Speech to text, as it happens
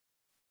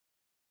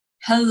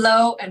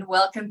Hello and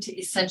welcome to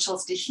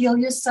Essentials to Heal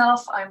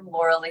Yourself. I'm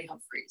Laura Lee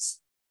Humphreys.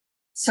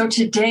 So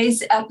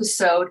today's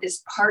episode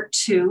is part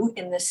 2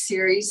 in the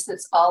series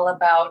that's all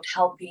about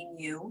helping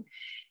you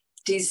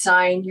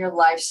design your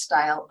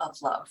lifestyle of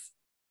love.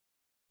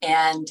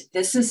 And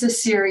this is a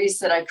series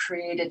that I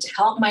created to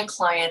help my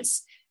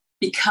clients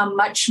become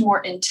much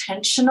more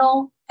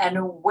intentional and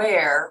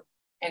aware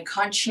and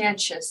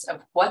conscientious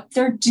of what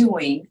they're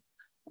doing,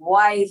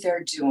 why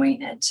they're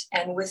doing it,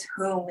 and with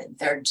whom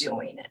they're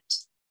doing it.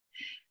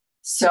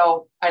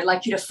 So I'd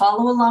like you to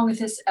follow along with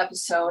this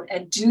episode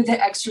and do the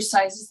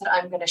exercises that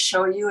I'm going to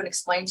show you and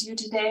explain to you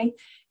today.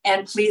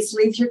 And please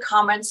leave your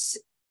comments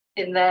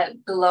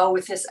below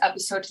with this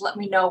episode to let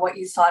me know what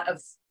you thought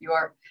of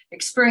your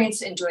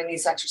experience in doing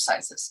these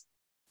exercises.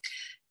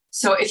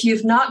 So if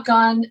you've not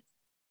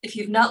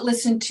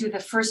listened to the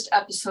first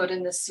episode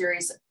in this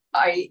series,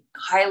 I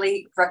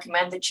highly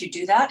recommend that you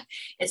do that.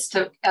 It's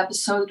the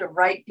episode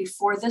right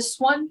before this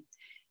one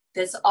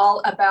that's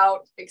all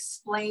about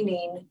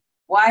explaining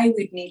why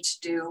we'd need to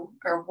do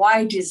or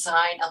why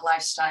design a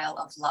lifestyle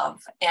of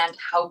love and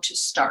how to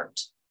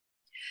start.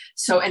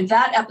 So in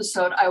that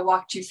episode, I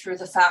walked you through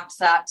the fact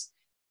that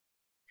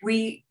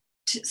we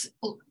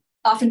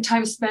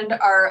oftentimes spend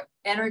our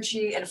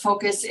energy and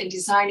focus in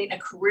designing a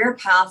career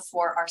path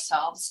for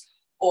ourselves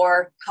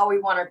or how we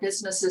want our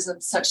businesses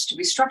and such to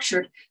be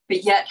structured,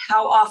 but yet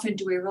how often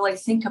do we really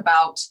think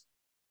about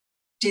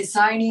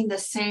designing the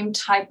same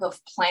type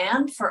of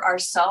plan for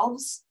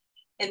ourselves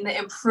in the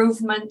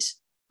improvement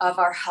of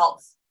our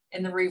health,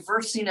 in the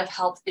reversing of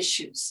health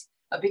issues,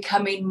 of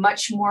becoming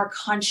much more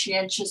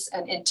conscientious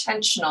and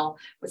intentional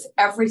with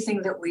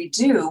everything that we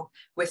do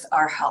with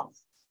our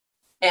health.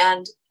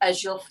 And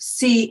as you'll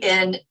see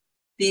in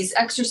these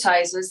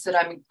exercises that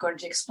I'm going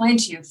to explain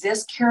to you,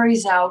 this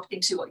carries out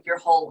into your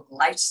whole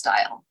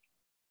lifestyle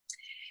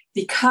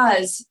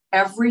because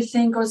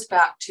everything goes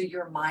back to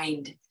your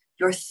mind,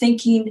 your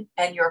thinking,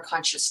 and your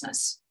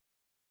consciousness.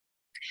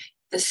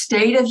 The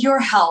state of your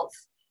health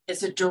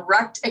is a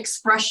direct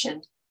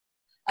expression,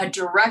 a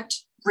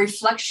direct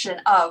reflection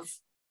of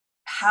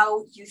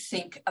how you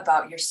think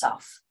about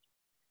yourself,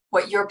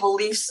 what your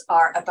beliefs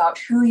are about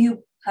who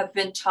you have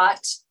been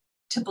taught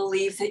to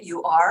believe that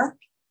you are,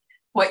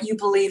 what you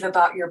believe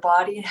about your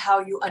body, and how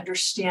you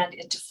understand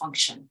it to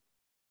function.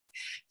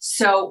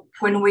 So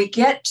when we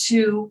get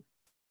to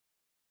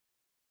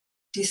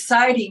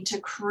deciding to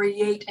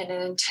create an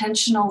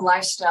intentional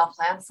lifestyle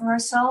plan for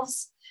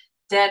ourselves,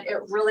 then it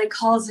really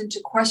calls into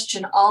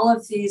question all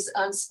of these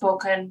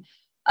unspoken,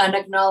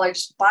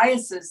 unacknowledged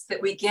biases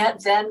that we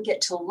then get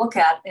to look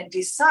at and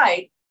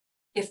decide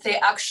if they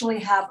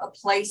actually have a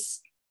place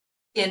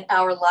in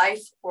our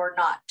life or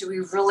not. Do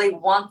we really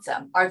want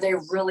them? Are they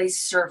really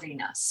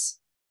serving us?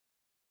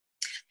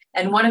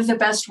 And one of the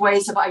best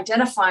ways of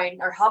identifying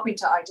or helping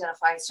to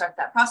identify and start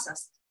that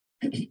process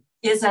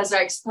is, as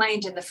I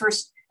explained in the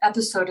first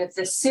episode of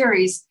this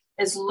series,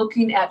 is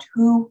looking at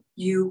who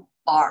you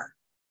are.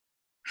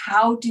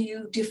 How do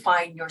you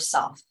define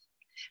yourself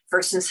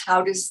versus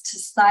how does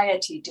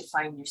society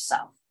define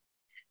yourself?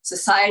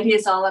 Society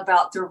is all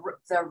about the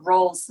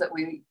roles that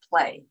we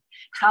play,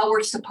 how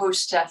we're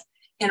supposed to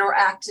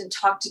interact and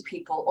talk to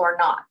people or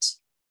not.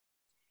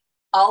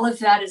 All of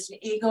that is an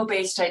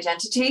ego-based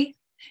identity.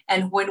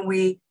 And when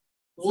we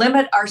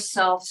limit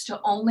ourselves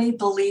to only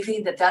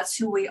believing that that's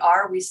who we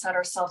are, we set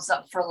ourselves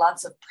up for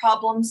lots of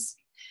problems.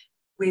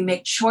 We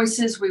make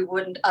choices we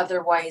wouldn't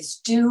otherwise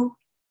do.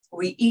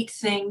 We eat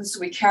things,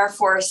 we care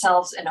for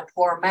ourselves in a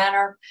poor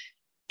manner.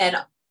 And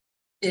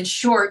in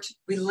short,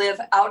 we live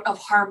out of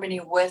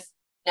harmony with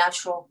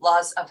natural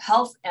laws of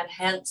health, and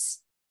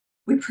hence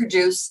we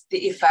produce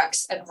the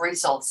effects and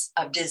results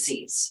of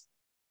disease.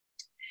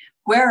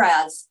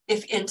 Whereas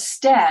if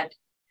instead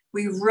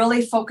we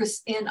really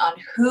focus in on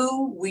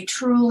who we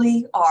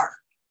truly are,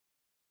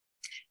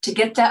 to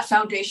get that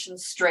foundation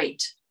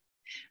straight,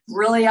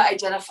 really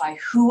identify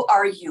who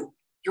are you,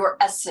 your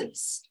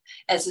essence,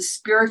 as a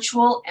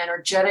spiritual,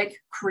 energetic,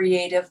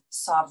 creative,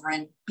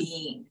 sovereign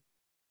being.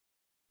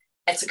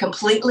 It's a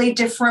completely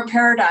different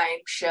paradigm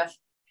shift,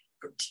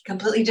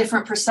 completely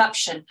different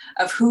perception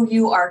of who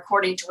you are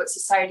according to what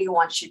society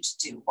wants you to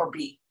do or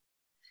be.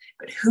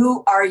 But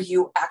who are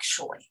you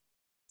actually?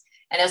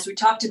 And as we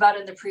talked about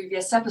in the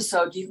previous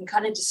episode, you can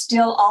kind of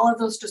distill all of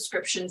those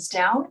descriptions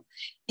down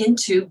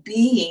into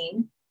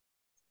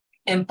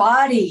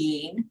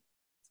embodying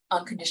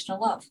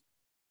unconditional love,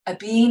 a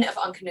being of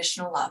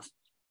unconditional love.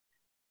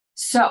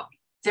 So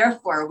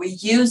therefore, we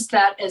use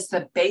that as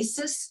the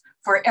basis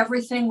for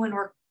everything when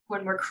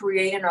we're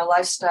creating our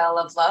lifestyle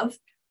of love,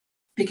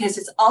 because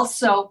it's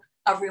also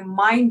a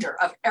reminder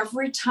of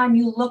every time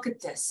you look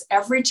at this,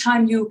 every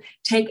time you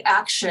take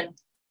action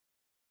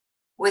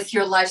with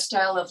your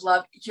lifestyle of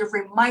love, you're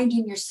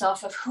reminding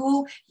yourself of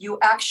who you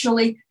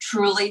actually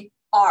truly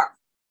are,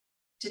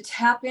 to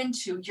tap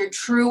into your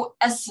true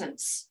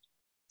essence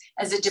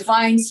as a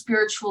divine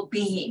spiritual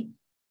being,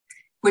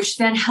 which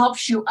then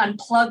helps you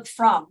unplug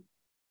from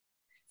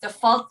the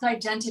false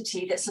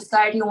identity that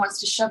society wants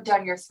to shove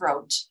down your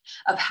throat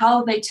of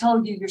how they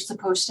tell you you're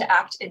supposed to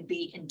act and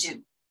be and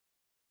do.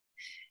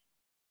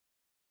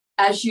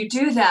 As you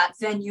do that,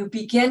 then you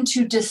begin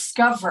to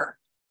discover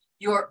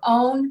your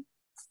own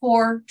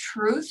core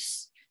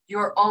truths,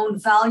 your own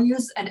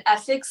values and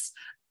ethics,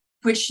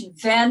 which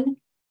then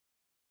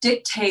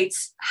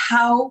dictates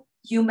how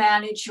you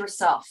manage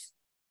yourself,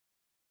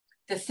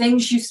 the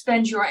things you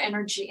spend your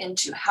energy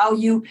into, how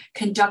you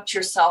conduct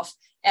yourself,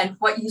 and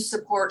what you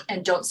support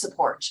and don't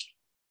support.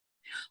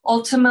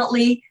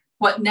 Ultimately,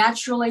 what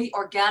naturally,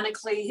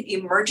 organically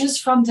emerges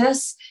from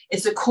this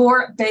is a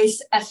core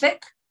base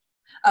ethic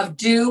of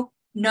do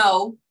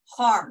no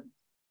harm.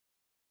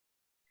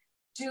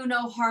 Do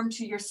no harm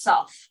to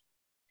yourself,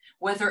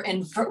 whether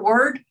in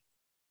word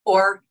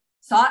or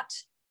thought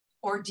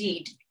or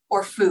deed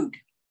or food.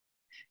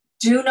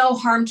 Do no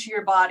harm to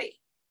your body.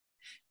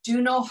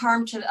 Do no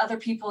harm to the other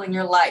people in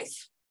your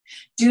life.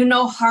 Do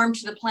no harm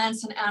to the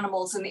plants and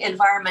animals and the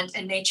environment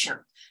and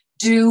nature.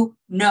 Do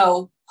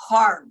no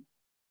harm,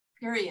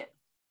 period.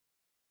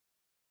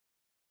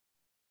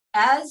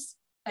 As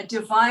a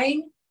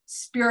divine,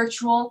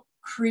 spiritual,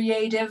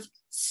 creative,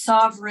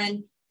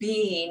 sovereign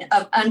being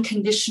of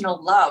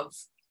unconditional love,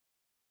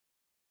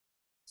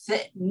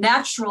 the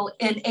natural,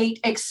 innate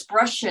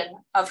expression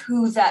of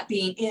who that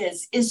being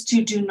is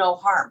to do no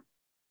harm.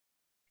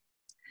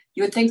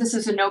 You would think this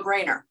is a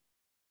no-brainer.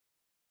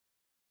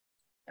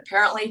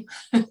 Apparently,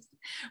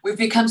 we've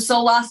become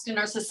so lost in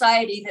our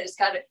society that it's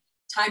got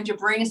time to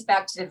bring us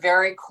back to the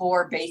very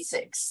core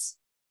basics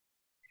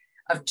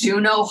of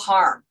do no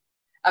harm,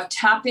 of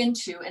tap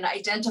into and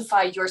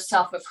identify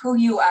yourself of who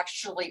you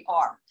actually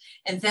are.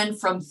 And then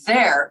from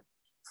there,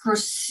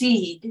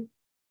 proceed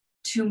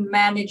to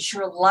manage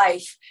your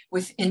life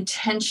with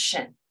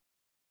intention,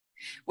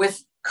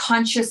 with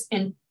conscious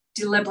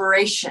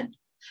deliberation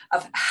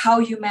of how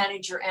you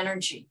manage your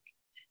energy,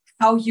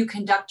 how you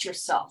conduct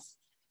yourself,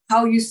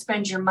 how you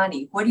spend your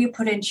money, what do you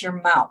put into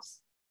your mouth.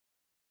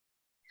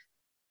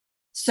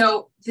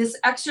 So this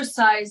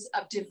exercise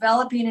of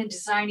developing and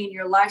designing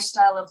your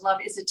lifestyle of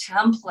love is a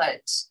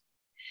template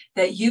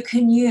that you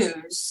can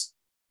use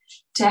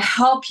to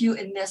help you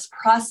in this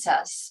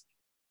process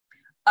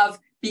of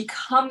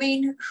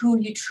becoming who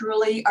you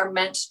truly are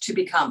meant to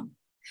become,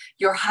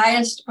 your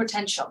highest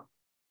potential,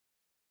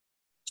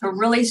 to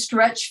really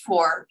stretch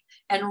for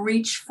and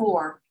reach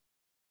for,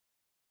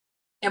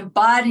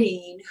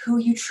 embodying who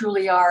you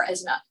truly are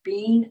as a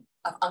being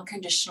of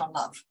unconditional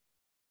love.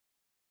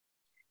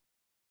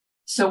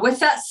 So with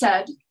that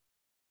said,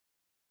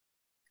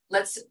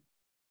 let's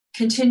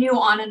continue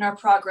on in our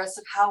progress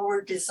of how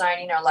we're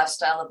designing our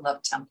lifestyle of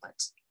love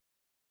template.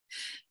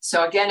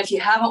 So again, if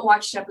you haven't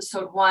watched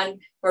episode 1,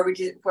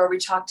 where we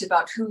talked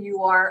about who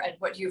you are and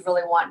what you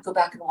really want, go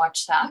back and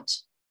watch that.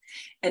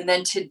 And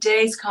then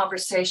today's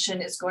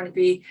conversation is going to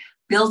be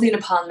building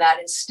upon that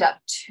in step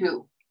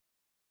 2.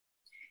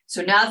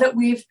 So now that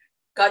we've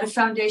got a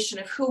foundation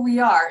of who we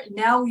are,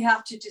 now we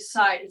have to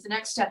decide if the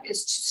next step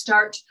is to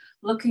start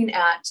looking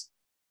at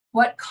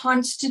what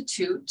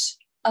constitutes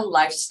a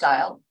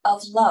lifestyle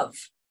of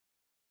love.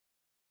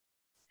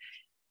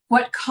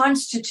 What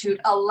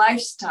constitutes a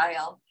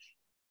lifestyle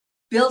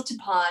built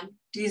upon,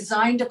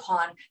 designed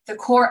upon the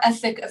core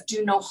ethic of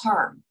do no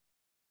harm,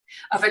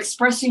 of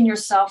expressing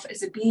yourself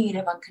as a being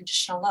of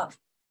unconditional love.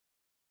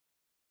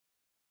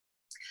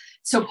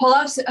 So pull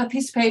out a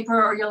piece of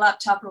paper or your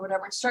laptop or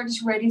whatever and start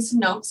just writing some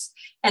notes.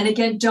 And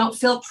again, don't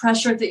feel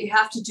pressured that you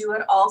have to do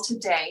it all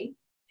today.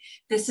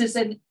 This is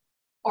an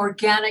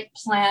organic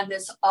plan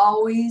that's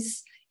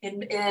always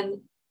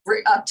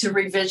up to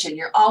revision.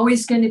 You're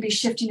always going to be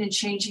shifting and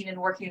changing and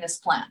working this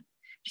plan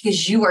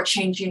because you are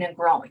changing and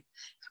growing.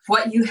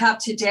 What you have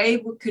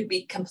today could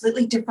be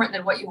completely different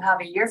than what you have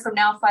a year from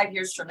now, 5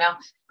 years from now,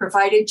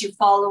 provided you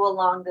follow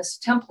along this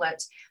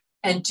template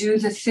and do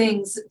the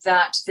things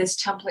that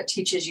this template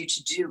teaches you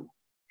to do.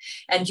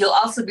 And you'll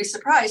also be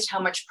surprised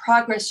how much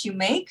progress you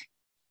make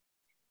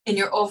in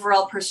your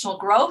overall personal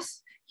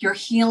growth, your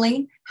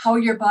healing, how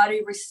your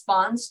body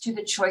responds to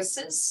the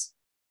choices,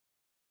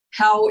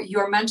 how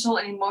your mental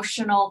and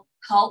emotional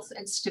health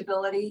and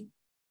stability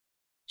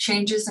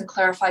changes and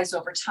clarifies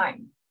over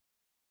time.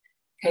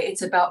 Okay,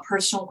 it's about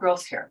personal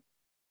growth here.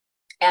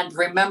 And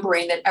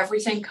remembering that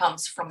everything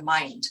comes from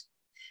mind.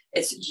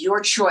 It's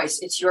your choice.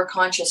 It's your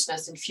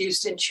consciousness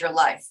infused into your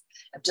life,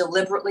 of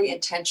deliberately,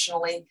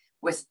 intentionally,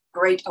 with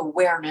great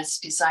awareness,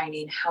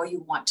 designing how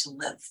you want to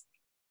live.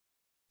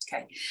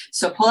 Okay,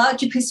 so pull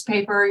out your piece of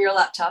paper or your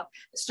laptop,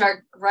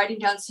 start writing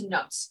down some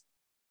notes.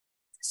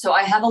 So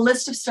I have a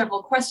list of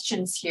several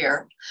questions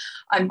here.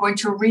 I'm going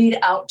to read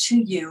out to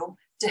you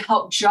to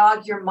help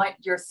jog your mind,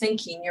 your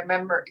thinking,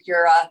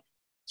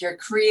 your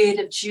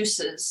creative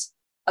juices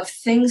of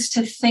things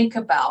to think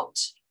about,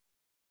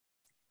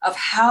 of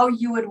how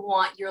you would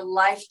want your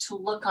life to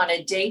look on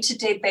a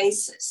day-to-day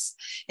basis.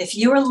 If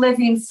you are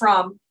living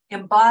from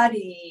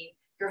embodying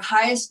your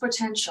highest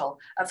potential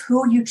of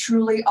who you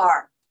truly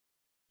are,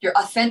 your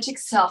authentic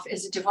self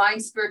is a divine,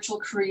 spiritual,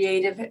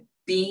 creative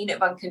being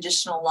of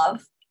unconditional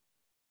love,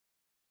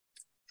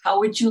 How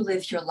would you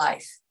live your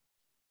life?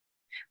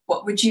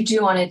 What would you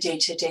do on a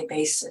day-to-day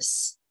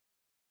basis?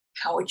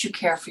 How would you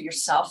care for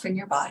yourself and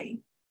your body?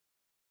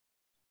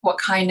 What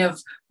kind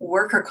of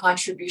work or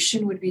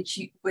contribution would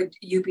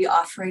you be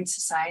offering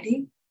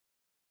society?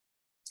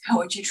 How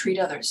would you treat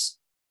others?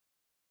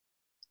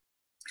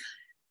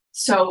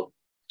 So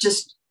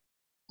just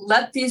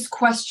let these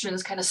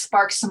questions kind of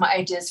spark some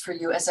ideas for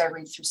you as I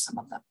read through some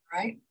of them,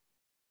 right?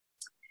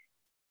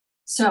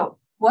 So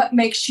what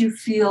makes you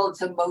feel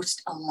the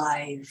most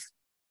alive,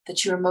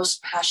 that you're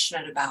most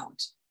passionate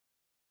about,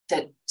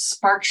 that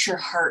sparks your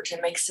heart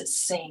and makes it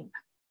sing?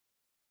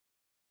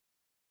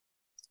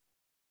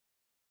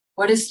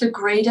 What is the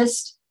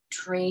greatest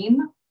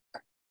dream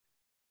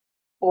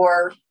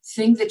or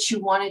thing that you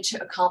wanted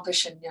to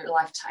accomplish in your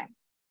lifetime?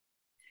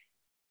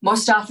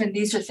 Most often,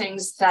 these are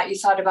things that you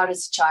thought about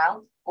as a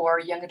child or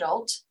a young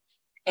adult,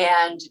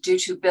 and due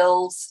to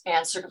bills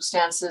and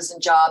circumstances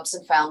and jobs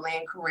and family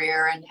and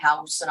career and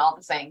house and all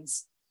the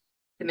things,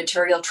 the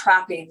material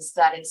trappings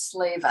that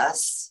enslave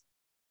us,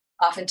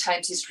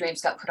 oftentimes these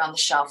dreams got put on the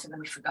shelf and then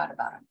we forgot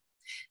about them.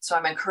 So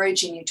I'm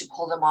encouraging you to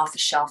pull them off the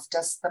shelf,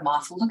 dust them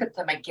off, look at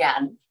them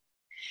again,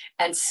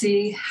 and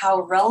see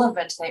how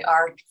relevant they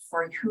are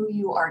for who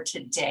you are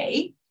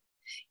today.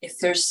 If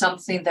there's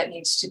something that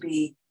needs to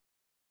be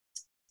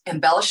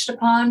embellished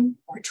upon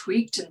or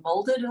tweaked and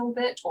molded a little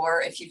bit,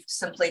 or if you've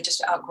simply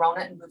just outgrown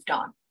it and moved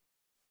on.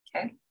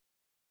 Okay.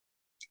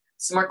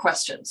 Some more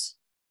questions.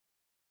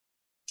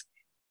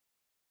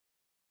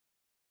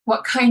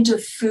 What kind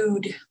of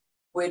food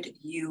would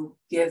you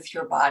give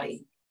your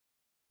body?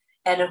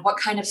 And in what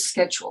kind of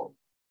schedule?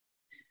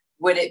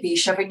 Would it be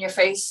shoving your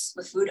face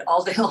with food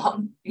all day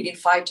long, eating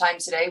 5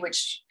 times a day,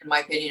 which in my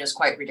opinion is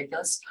quite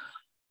ridiculous?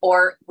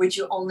 Or would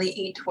you only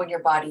eat when your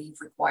body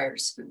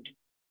requires food?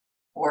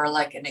 Or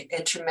like an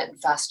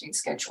intermittent fasting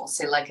schedule,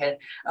 say like a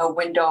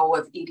window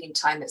of eating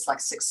time that's like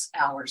 6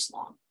 hours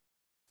long.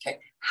 Okay,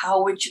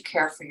 how would you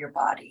care for your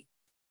body?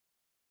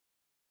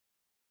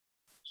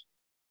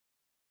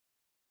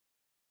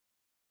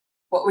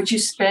 What would you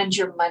spend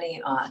your money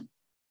on?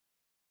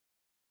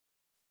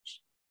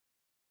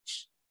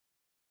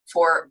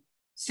 For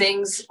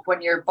things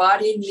when your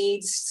body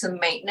needs some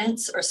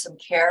maintenance or some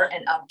care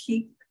and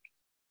upkeep,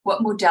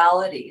 what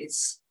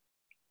modalities,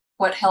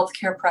 what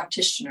healthcare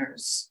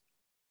practitioners,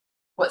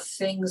 what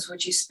things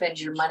would you spend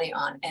your money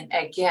on? And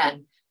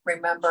again,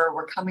 remember,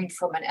 we're coming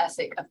from an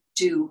ethic of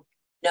do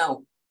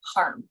no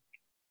harm.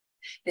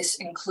 This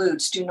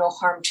includes do no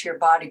harm to your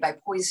body by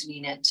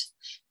poisoning it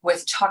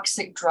with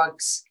toxic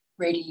drugs,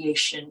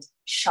 radiation,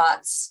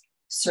 shots,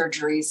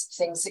 surgeries,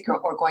 things that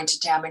are going to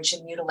damage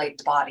and mutilate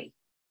the body.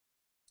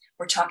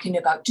 We're talking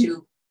about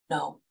do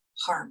no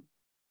harm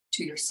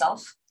to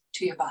yourself,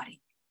 to your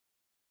body.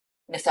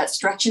 And if that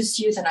stretches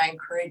you, then I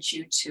encourage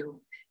you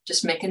to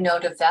just make a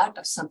note of that,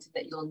 of something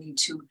that you'll need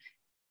to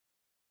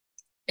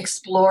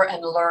explore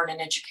and learn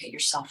and educate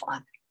yourself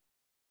on.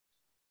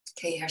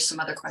 Okay, here's some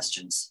other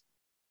questions.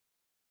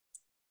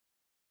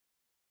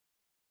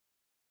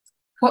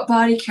 What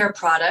body care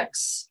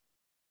products,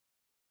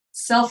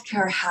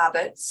 self-care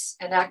habits,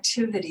 and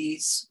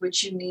activities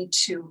would you need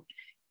to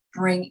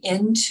bring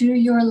into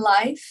your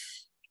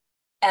life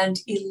and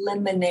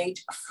eliminate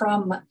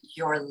from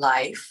your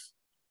life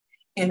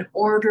in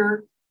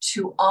order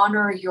to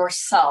honor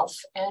yourself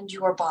and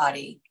your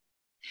body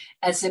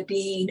as a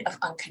being of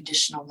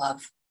unconditional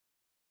love?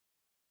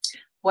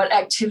 What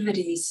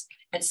activities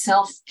and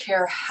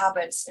self-care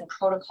habits and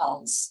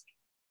protocols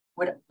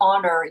would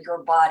honor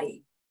your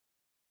body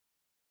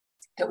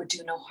that would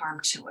do no harm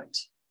to it?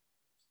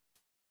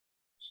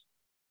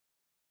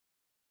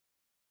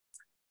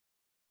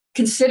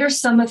 Consider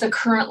some of the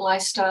current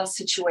lifestyle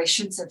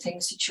situations and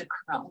things that you're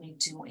currently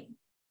doing.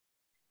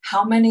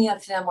 How many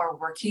of them are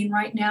working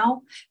right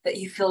now that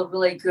you feel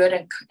really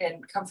good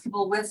and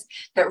comfortable with,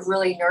 that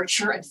really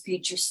nurture and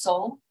feed your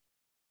soul?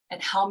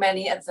 And how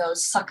many of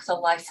those suck the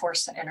life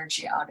force and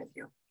energy out of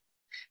you?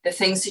 The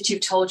things that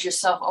you've told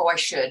yourself, oh, I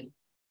should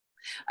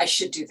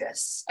do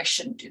this, I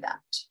shouldn't do that.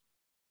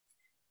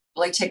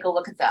 Really take a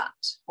look at that.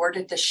 Where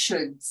did the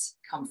shoulds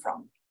come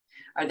from?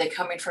 Are they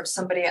coming from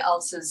somebody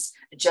else's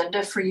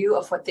agenda for you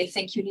of what they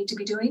think you need to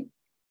be doing?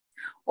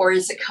 Or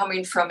is it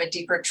coming from a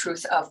deeper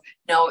truth of,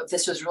 no,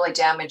 this was really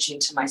damaging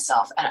to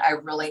myself and I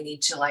really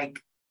need to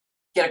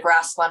get a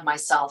grasp on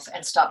myself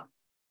and stop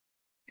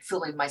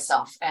fooling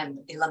myself and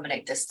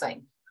eliminate this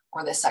thing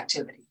or this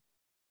activity?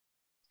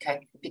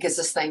 Okay, because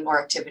this thing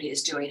or activity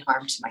is doing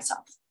harm to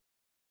myself.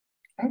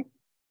 Okay.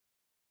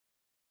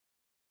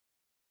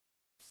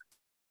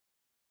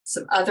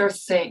 Some other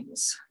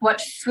things.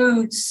 What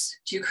foods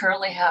do you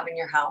currently have in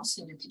your house,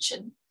 in your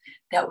kitchen,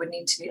 that would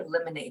need to be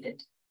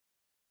eliminated?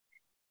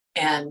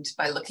 And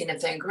by looking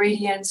at the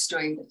ingredients,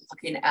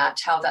 looking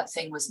at how that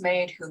thing was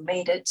made, who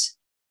made it,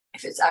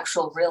 if it's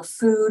actual real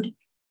food,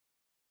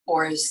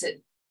 or is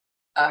it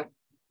a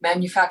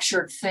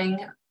manufactured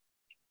thing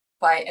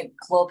by a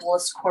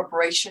globalist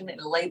corporation and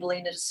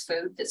labeling it as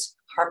food that's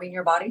harming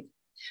your body?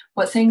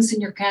 What things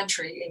in your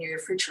pantry, in your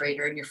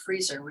refrigerator, in your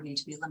freezer would need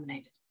to be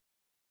eliminated?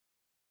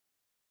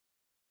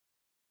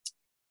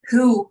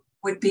 Who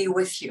would be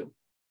with you?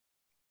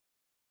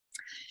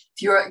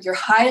 If you're your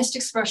highest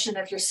expression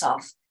of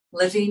yourself,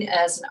 living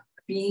as a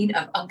being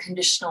of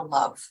unconditional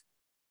love,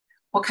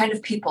 what kind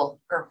of people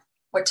or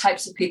what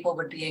types of people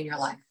would be in your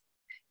life?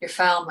 Your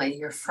family,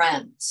 your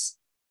friends,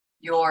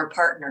 your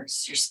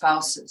partners, your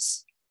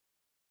spouses.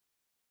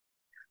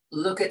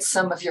 Look at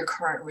some of your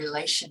current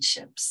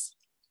relationships.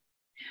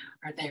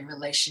 Are they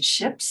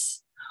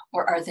relationships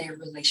or are they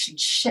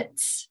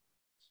relationships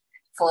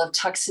full of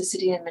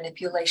toxicity and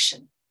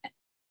manipulation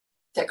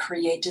that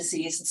create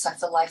disease and suck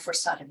the life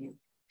force out of you?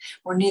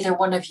 Where neither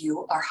one of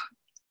you are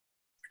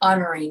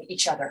honoring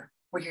each other,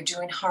 where you're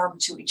doing harm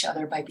to each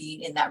other by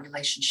being in that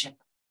relationship.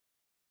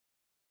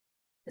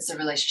 Is the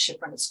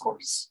relationship run its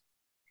course?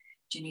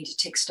 Do you need to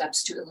take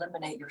steps to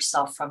eliminate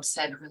yourself from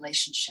said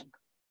relationship?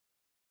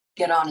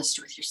 Get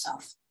honest with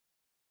yourself.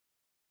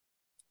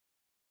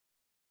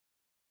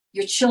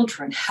 Your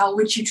children, how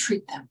would you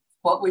treat them?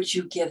 What would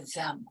you give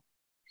them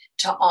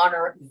to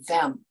honor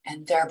them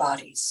and their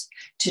bodies,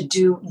 to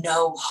do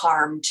no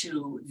harm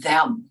to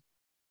them,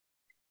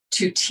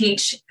 to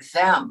teach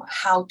them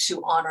how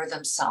to honor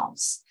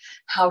themselves,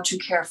 how to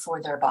care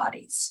for their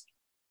bodies,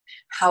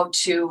 how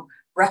to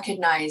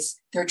recognize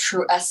their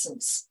true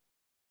essence,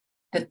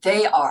 that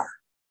they are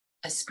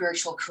as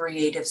spiritual,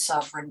 creative,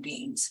 sovereign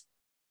beings,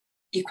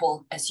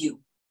 equal as you.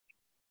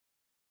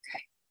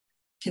 Okay.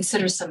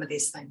 Consider some of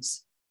these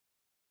things.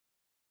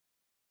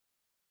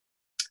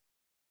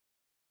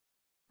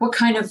 What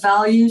kind of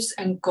values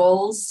and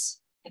goals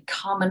and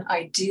common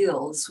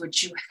ideals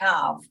would you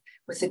have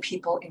with the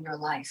people in your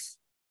life?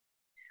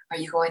 Are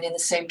you going in the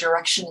same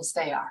direction as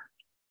they are?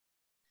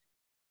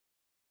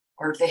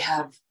 Or do they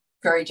have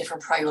very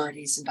different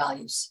priorities and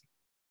values?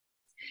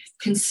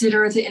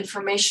 Consider the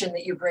information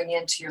that you bring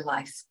into your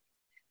life,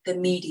 the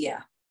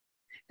media,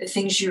 the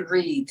things you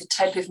read, the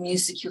type of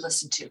music you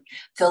listen to,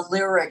 the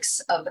lyrics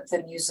of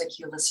the music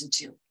you listen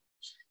to.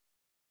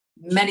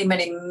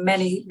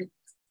 Many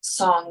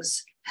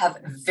songs have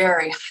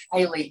very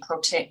highly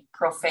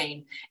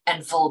profane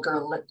and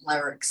vulgar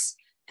lyrics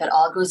that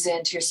all goes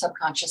into your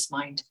subconscious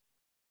mind.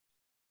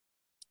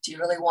 Do you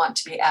really want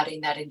to be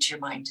adding that into your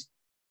mind?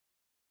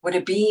 Would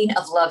a being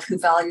of love who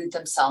valued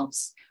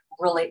themselves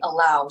really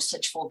allow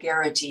such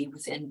vulgarity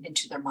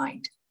into their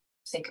mind?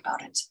 Think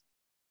about it.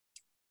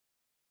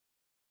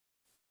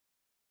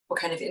 What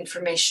kind of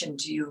information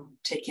do you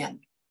take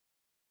in?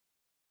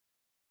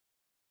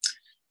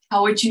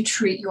 How would you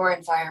treat your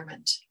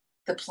environment,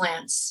 the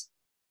plants,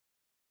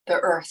 the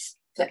earth,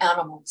 the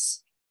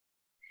animals?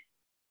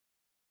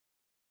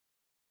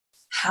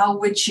 How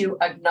would you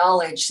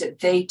acknowledge that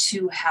they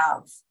too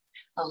have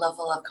a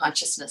level of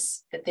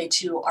consciousness, that they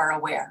too are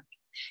aware?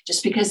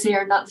 Just because they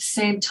are not the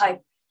same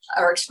type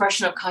or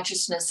expression of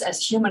consciousness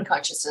as human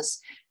consciousness,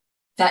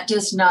 that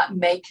does not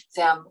make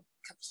them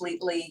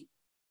completely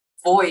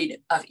void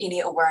of any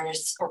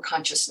awareness or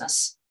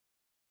consciousness,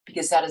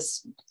 because that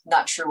is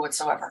not true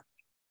whatsoever.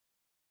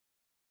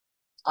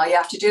 All you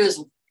have to do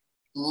is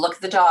look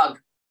at the dog,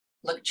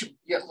 look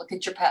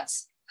at your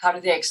pets. How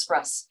do they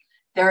express?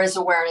 There is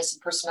awareness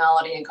and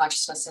personality and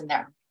consciousness in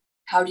there.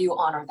 How do you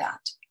honor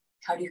that?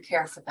 How do you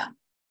care for them?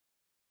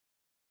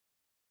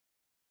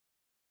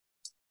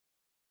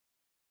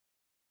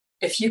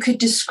 If you could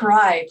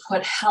describe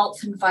what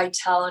health and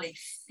vitality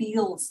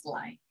feels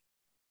like,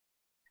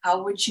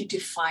 how would you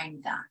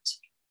define that?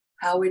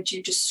 How would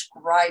you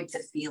describe the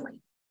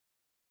feeling?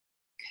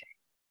 Okay.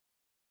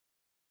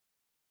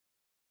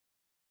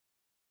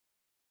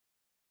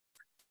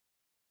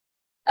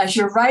 As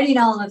you're writing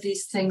all of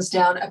these things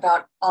down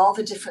about all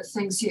the different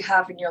things you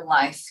have in your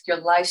life, your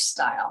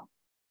lifestyle,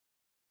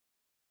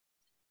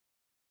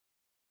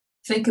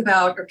 think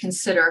about or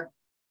consider,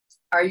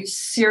 are you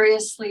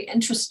seriously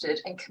interested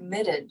and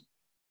committed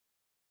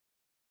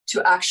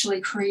to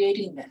actually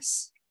creating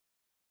this?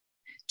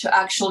 To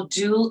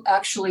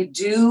actually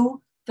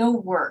do the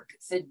work,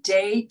 the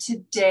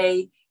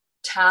day-to-day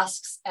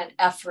tasks and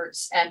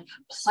efforts and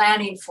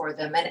planning for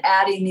them and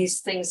adding these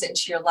things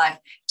into your life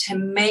to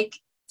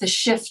make the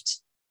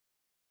shift,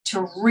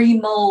 to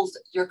remold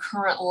your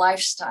current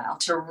lifestyle,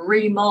 to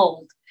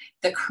remold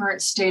the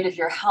current state of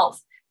your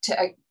health,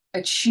 to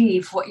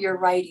achieve what you're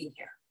writing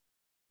here?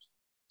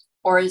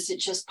 Or is it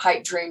just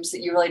pipe dreams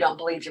that you really don't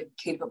believe you're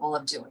capable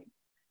of doing,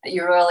 that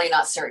you're really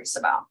not serious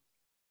about?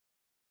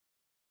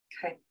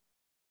 Okay.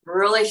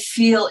 Really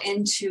feel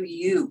into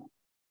you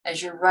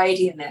as you're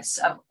writing this,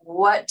 of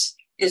what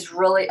is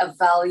really of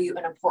value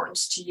and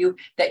importance to you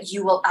that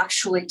you will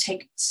actually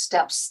take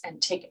steps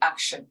and take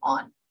action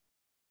on.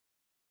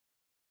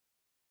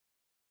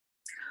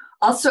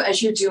 Also,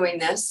 as you're doing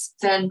this,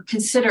 then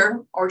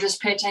consider or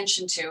just pay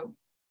attention to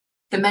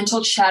the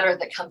mental chatter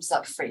that comes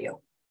up for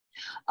you.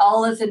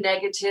 All of the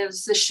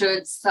negatives, the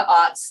shoulds, the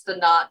oughts, the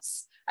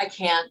nots, I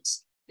can't,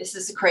 this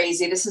is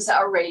crazy, this is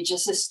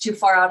outrageous, this is too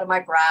far out of my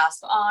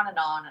grasp, on and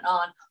on and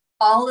on.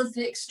 All of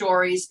the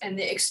stories and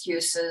the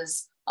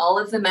excuses, all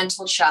of the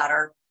mental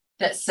chatter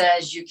that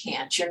says you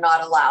can't, you're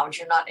not allowed,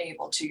 you're not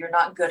able to, you're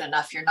not good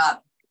enough, you're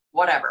not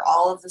whatever,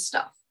 all of the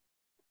stuff.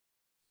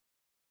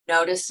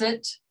 Notice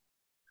it,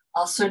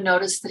 Also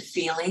notice the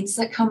feelings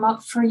that come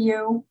up for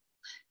you,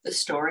 the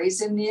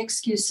stories and the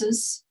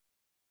excuses,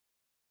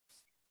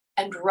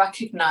 and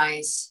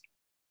recognize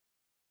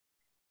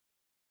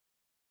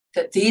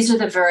that these are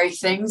the very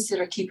things that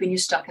are keeping you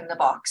stuck in the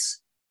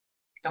box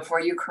of where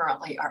you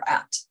currently are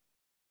at.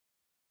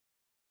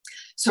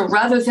 So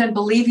rather than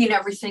believing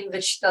everything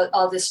that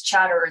all this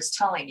chatter is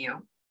telling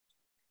you,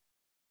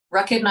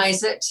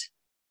 recognize it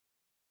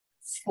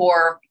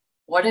for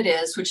what it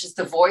is, which is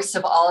the voice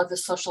of all of the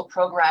social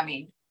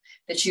programming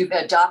that you've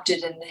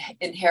adopted and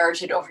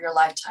inherited over your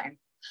lifetime,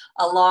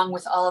 along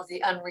with all of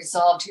the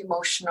unresolved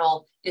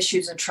emotional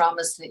issues and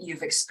traumas that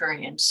you've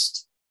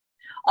experienced.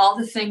 All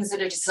the things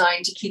that are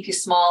designed to keep you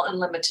small and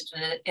limited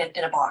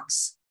in a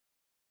box.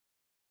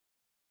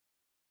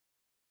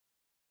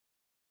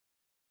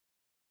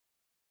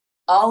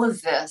 All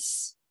of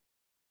this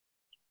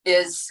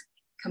is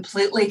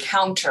completely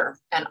counter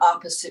and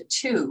opposite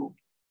to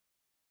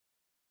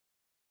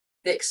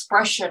the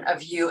expression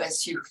of you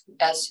as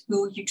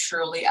who you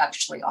truly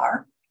actually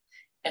are,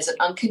 as an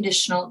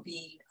unconditional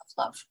being of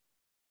love.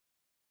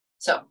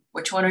 So,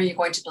 which one are you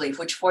going to believe?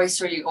 Which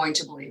voice are you going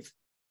to believe?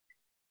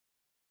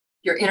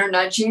 Your inner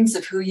nudgings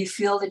of who you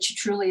feel that you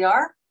truly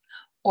are,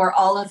 or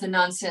all of the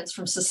nonsense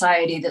from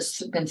society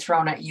that's been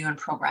thrown at you and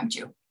programmed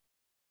you?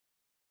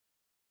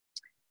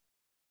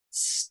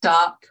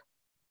 Stop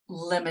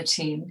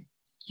limiting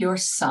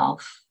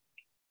yourself.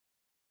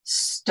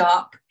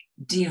 Stop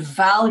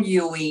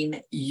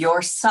devaluing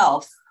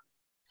yourself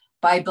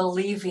by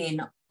believing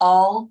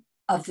all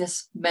of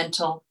this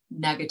mental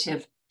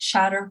negative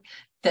chatter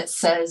that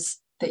says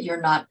that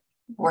you're not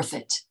worth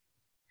it,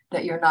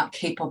 that you're not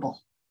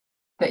capable,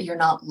 that you're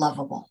not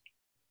lovable.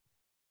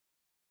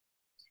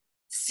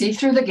 See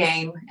through the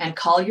game and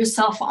call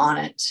yourself on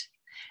it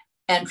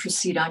and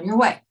proceed on your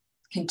way.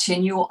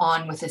 Continue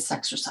on with this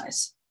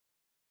exercise.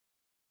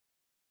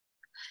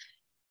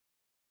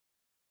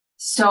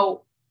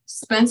 So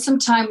spend some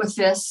time with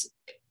this.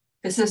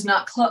 This is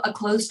not a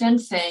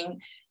closed-end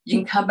thing. You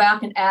can come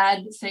back and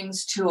add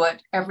things to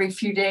it every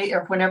few days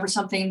or whenever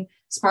something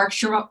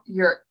sparks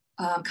your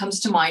comes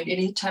to mind.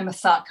 Anytime a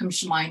thought comes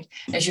to mind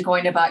as you're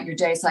going about your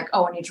day, it's like,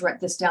 oh, I need to write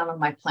this down on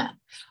my plan.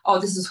 Oh,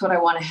 this is what I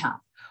want to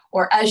have.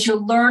 Or as you're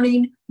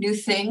learning new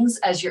things,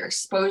 as you're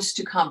exposed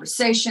to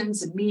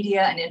conversations and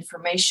media and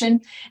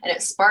information, and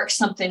it sparks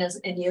something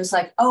in you, it's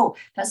like, oh,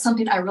 that's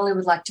something I really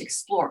would like to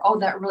explore. Oh,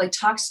 that really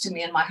talks to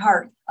me in my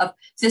heart.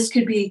 This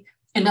could be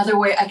another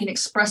way I can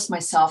express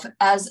myself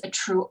as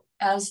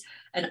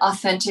an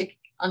authentic,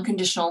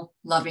 unconditional,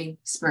 loving,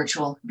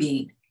 spiritual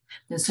being.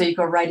 And so you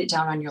go write it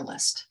down on your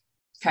list.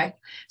 Okay.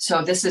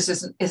 So this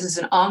is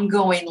an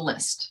ongoing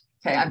list.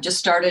 Okay. I've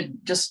just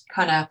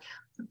kind of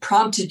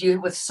prompted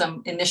you with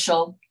some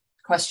initial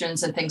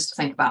questions and things to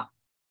think about.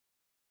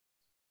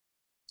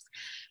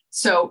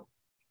 So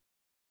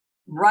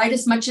write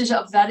as much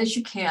of that as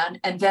you can.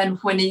 And then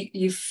when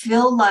you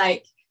feel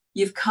like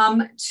you've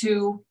come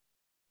to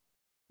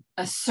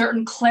a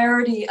certain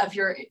clarity of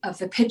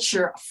the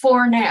picture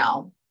for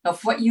now,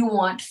 of what you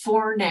want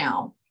for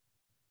now,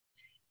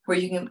 where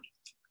you can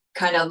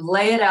kind of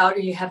lay it out,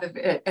 and you have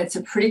it's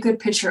a pretty good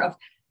picture of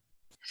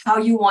how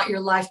you want your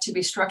life to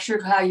be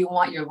structured, how you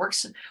want your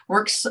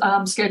work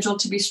schedule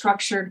to be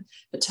structured,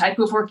 the type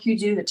of work you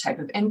do, the type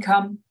of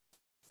income,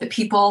 the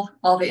people,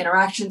 all the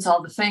interactions,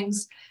 all the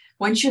things.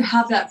 Once you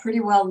have that pretty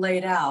well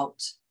laid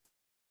out,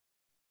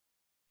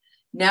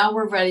 now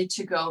we're ready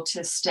to go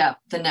to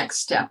the next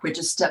step, which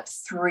is step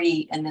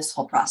 3 in this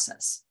whole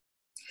process.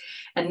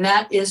 And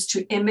that is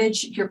to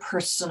image your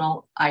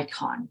personal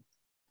icon.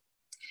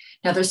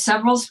 Now, there's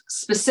several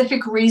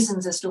specific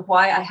reasons as to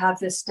why I have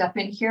this step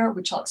in here,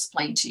 which I'll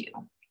explain to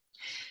you.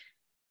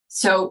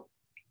 So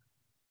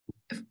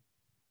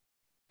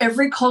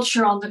every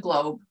culture on the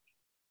globe,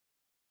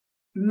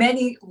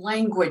 many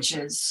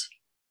languages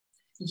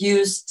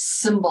use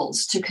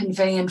symbols to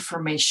convey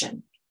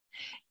information.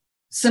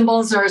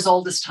 Symbols are as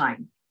old as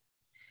time.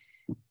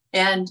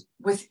 And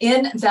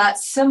within that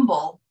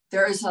symbol,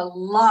 there is a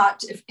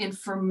lot of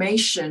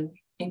information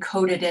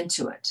encoded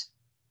into it.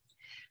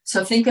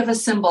 So think of a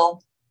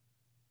symbol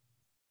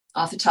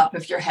off the top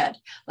of your head,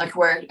 like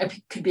where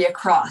it could be a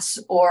cross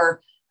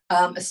or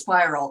a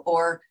spiral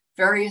or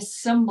various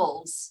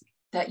symbols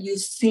that you've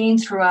seen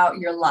throughout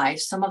your life,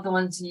 some of the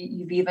ones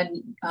you've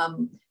even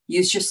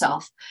used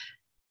yourself.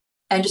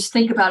 And just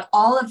think about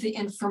all of the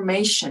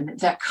information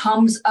that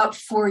comes up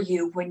for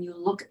you when you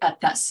look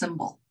at that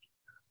symbol.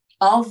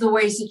 All of the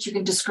ways that you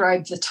can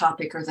describe the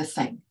topic or the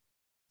thing.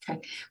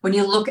 Okay. When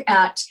you look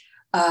at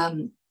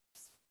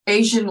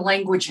Asian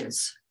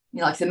languages,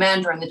 like the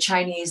Mandarin, the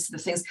Chinese, the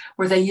things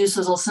where they use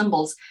those little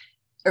symbols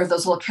or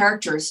those little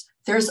characters,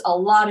 there's a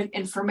lot of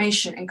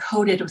information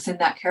encoded within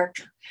that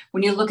character.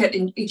 When you look at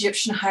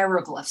Egyptian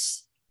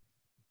hieroglyphs,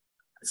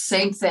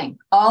 same thing.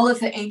 All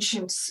of the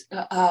ancient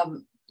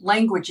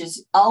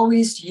languages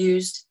always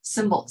used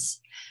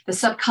symbols. The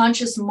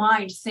subconscious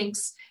mind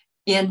thinks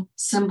in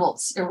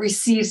symbols. It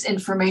receives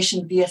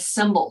information via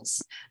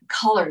symbols,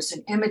 colors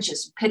and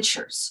images,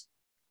 pictures.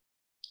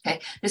 Okay,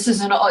 this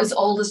is as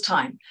old as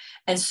time.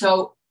 And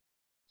so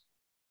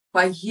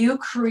by you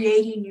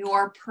creating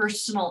your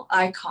personal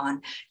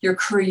icon, you're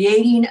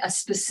creating a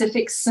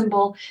specific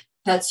symbol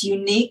that's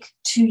unique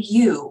to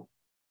you,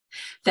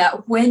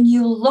 that when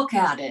you look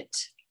at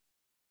it,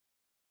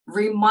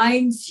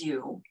 reminds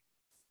you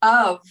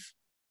of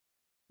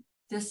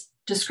this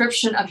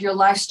description of your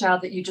lifestyle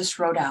that you just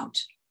wrote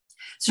out.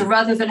 So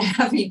rather than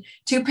having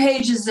 2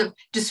 pages of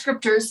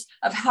descriptors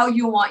of how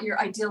you want your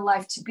ideal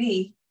life to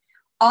be,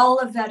 all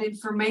of that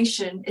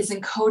information is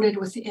encoded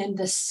within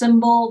the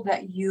symbol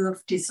that you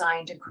have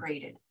designed and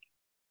created.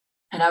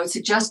 And I would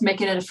suggest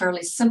making it a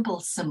fairly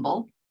simple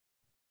symbol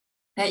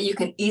that you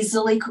can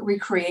easily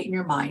recreate in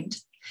your mind.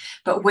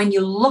 But when you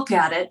look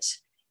at it,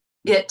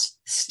 it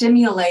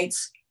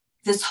stimulates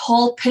this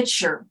whole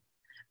picture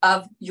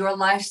of your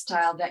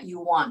lifestyle that you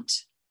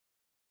want,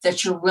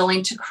 that you're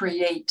willing to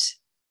create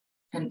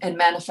and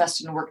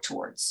manifest and work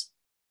towards.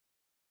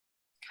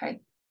 Okay.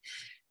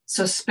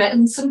 So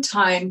spend some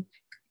time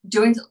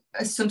doing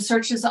some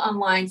searches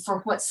online for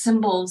what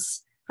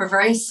symbols, for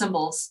various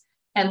symbols,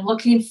 and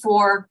looking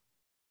for,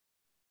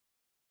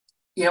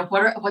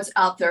 what's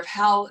out there of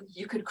how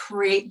you could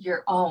create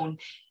your own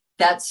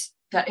that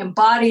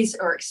embodies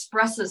or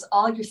expresses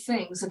all your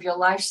things of your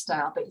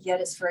lifestyle, but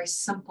yet it's very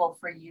simple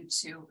for you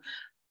to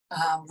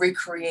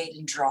recreate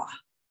and draw.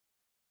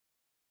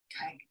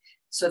 Okay,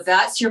 so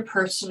that's your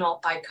personal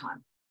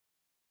icon.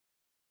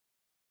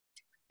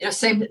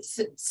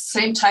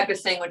 Same type of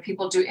thing when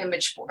people do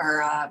image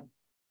or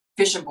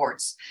vision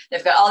boards.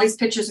 They've got all these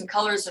pictures and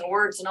colors and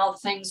words and all the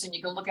things, and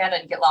you can look at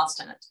it and get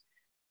lost in it.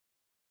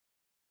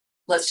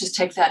 Let's just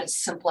take that and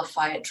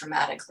simplify it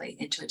dramatically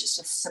into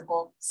just a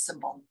simple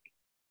symbol.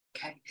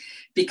 Okay,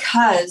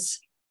 because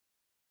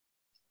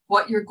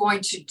what you're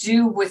going to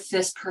do with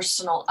this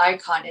personal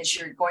icon is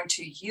you're going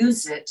to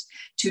use it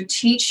to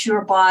teach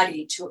your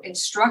body, to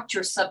instruct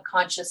your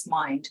subconscious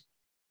mind,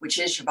 which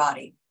is your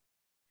body,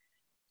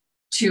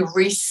 to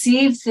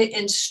receive the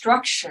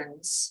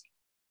instructions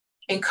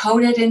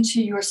encoded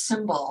into your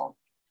symbol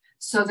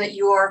so that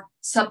your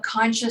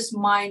subconscious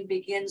mind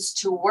begins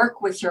to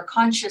work with your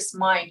conscious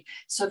mind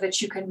so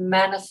that you can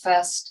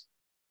manifest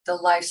the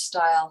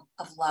lifestyle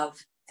of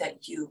love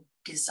that you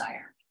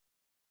desire.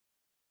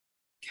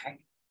 Okay.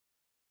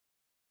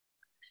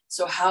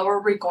 So how are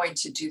we going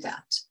to do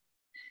that?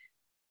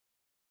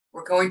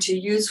 We're going to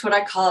use what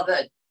I call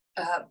the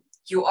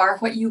you are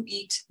what you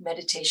eat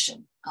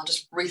meditation. I'll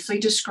just briefly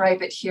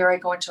describe it here. I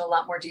go into a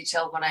lot more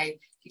detail when I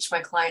teach my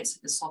clients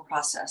this whole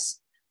process.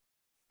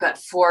 But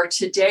for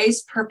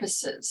today's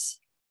purposes,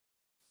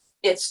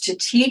 it's to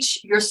teach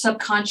your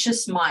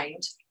subconscious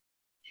mind,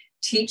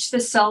 teach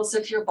the cells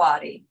of your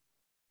body,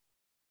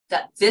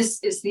 that this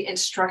is the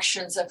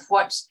instructions of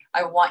what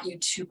I want you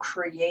to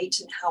create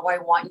and how I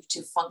want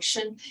you to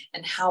function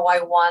and how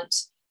I want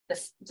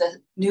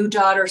the new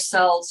daughter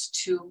cells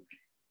to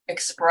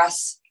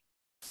express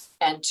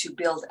and to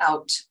build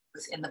out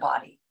within the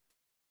body.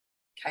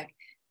 Okay.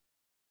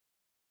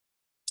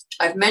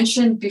 I've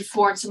mentioned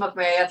before in some of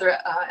my other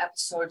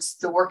episodes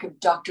the work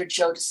of Dr.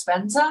 Joe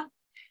Dispenza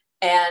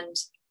and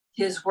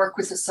his work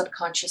with the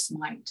subconscious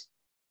mind.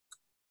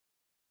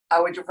 I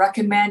would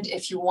recommend,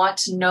 if you want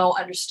to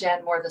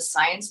understand more of the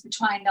science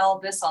behind all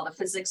of this, all the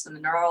physics and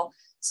the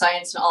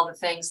neuroscience and all the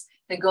things,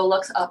 then go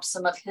look up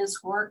some of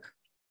his work,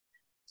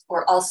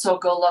 or also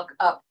go look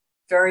up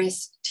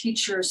various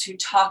teachers who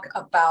talk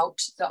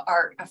about the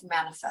art of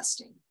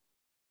manifesting,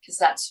 because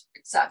that's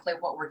exactly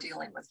what we're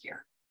dealing with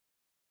here.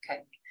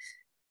 Okay.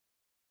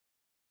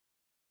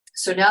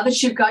 So now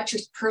that you've got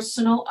your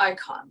personal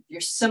icon,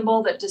 your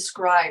symbol that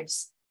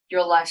describes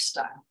your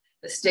lifestyle,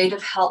 the state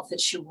of health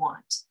that you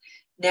want,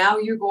 now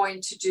you're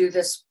going to do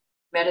this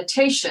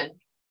meditation.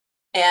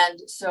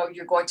 And so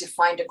you're going to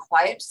find a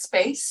quiet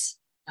space.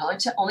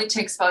 It only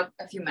takes about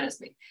a few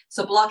minutes.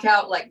 So block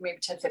out like maybe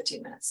 10,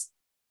 15 minutes.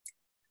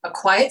 A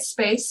quiet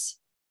space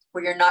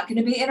where you're not going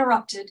to be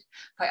interrupted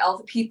by all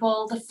the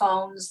people, the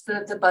phones,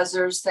 the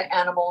buzzers, the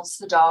animals,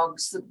 the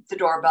dogs, the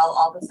doorbell,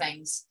 all the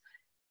things.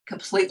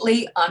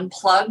 Completely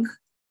unplug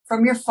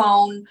from your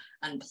phone,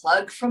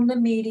 unplug from the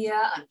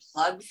media,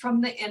 unplug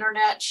from the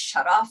internet,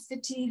 shut off the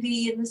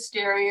TV and the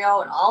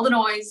stereo and all the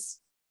noise,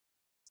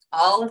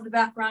 all of the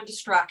background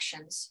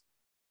distractions.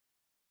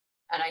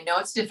 And I know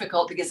it's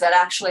difficult because that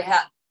actually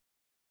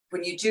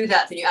when you do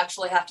that, then you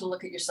actually have to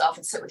look at yourself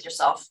and sit with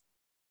yourself,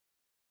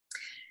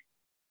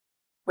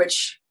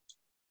 which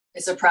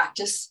is a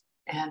practice.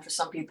 And for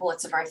some people,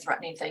 it's a very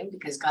threatening thing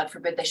because God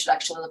forbid they should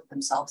actually look at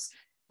themselves.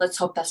 Let's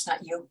hope that's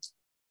not you.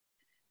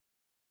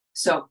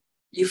 So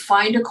you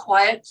find a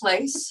quiet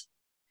place.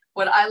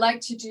 What I like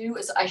to do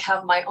is I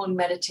have my own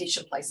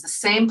meditation place, the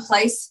same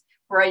place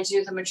where I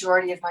do the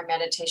majority of my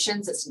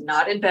meditations. It's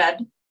not in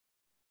bed.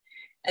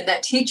 And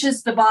that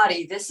teaches the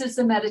body, this is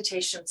the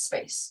meditation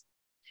space.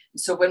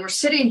 So when we're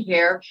sitting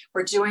here,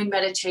 we're doing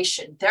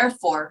meditation.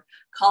 Therefore,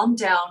 calm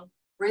down,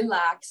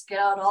 relax, get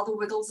out all the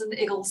wiggles and the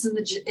iggles and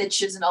the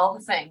itches and all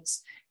the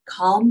things.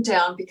 Calm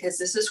down, because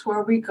this is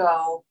where we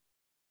go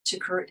to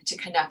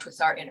connect with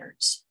our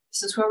innards.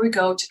 This is where we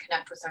go to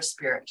connect with our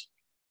spirit.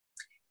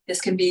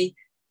 This can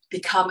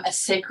become a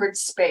sacred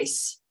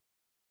space.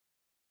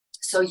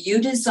 So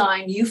you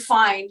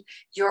find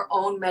your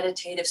own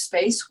meditative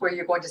space where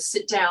you're going to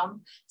sit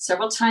down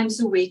several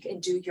times a week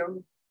and do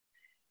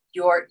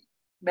your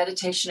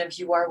meditation of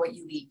you are what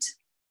you eat.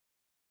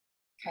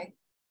 Okay.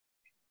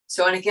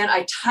 So, and again,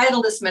 I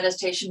title this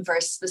meditation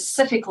very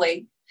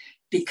specifically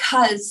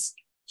because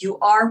you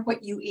are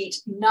what you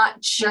eat, not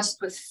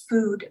just with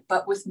food,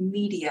 but with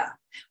media,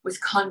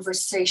 with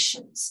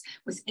conversations,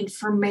 with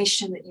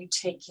information that you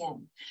take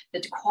in,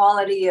 the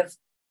quality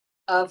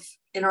of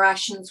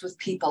interactions with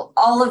people.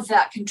 All of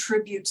that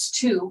contributes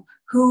to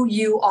who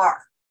you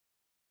are.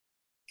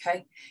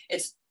 Okay.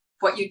 It's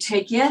what you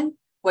take in,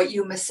 what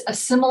you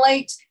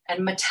assimilate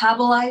and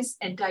metabolize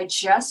and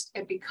digest,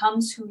 it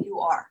becomes who you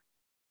are.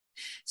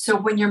 So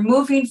when you're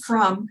moving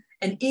from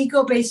an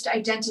ego-based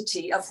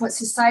identity of what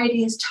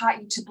society has taught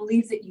you to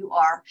believe that you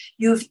are,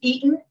 you've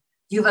eaten,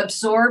 you've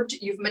absorbed,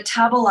 you've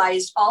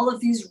metabolized all of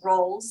these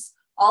roles,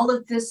 all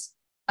of this,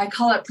 I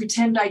call it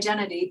pretend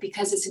identity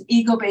because it's an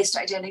ego-based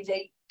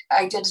identity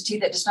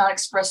that does not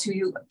express who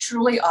you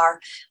truly are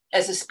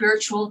as a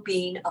spiritual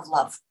being of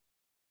love.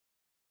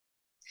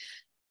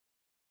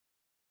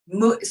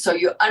 So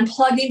you're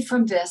unplugging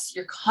from this,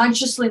 you're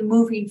consciously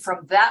moving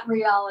from that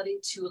reality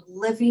to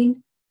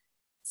living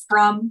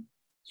from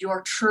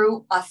your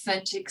true,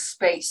 authentic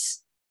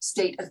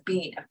state of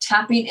being, of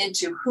tapping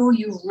into who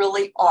you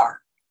really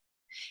are.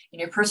 And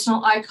your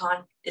personal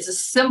icon is a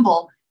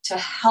symbol to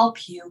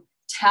help you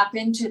tap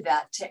into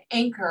that, to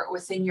anchor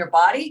within your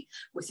body,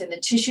 within the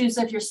tissues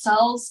of your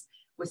cells,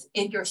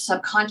 within your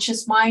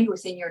subconscious mind,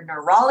 within your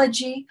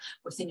neurology,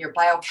 within your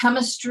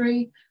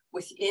biochemistry,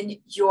 within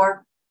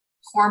your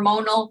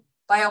hormonal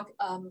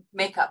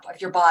makeup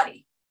of your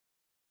body.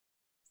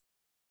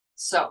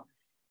 So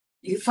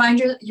you find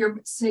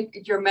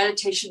your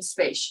meditation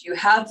space. You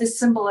have this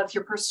symbol of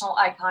your personal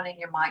icon in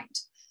your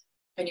mind.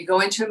 And you go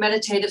into a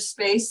meditative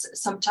space.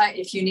 Sometimes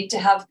if you need to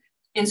have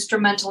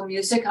instrumental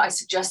music, I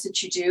suggest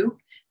that you do.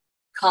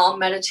 Calm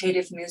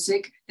meditative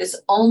music. It's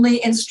only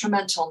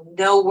instrumental,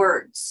 no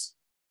words.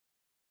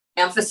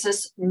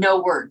 Emphasis, no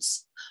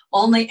words.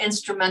 Only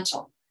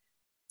instrumental.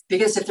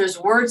 Because if there's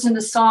words in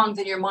the song,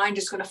 then your mind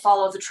is going to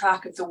follow the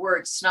track of the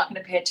words. It's not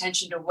going to pay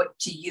attention to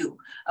what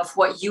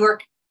you are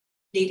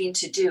needing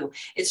to do.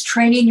 It's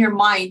training your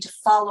mind to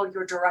follow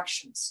your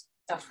directions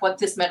of what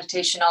this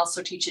meditation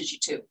also teaches you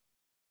to.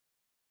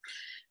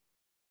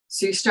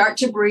 So you start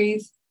to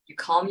breathe, you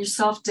calm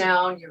yourself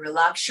down, you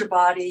relax your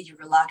body, you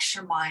relax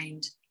your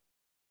mind,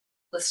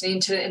 listening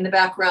to in the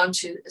background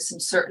to some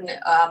certain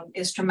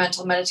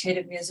instrumental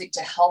meditative music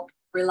to help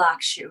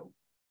relax you.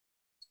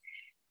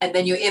 And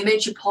then you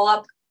pull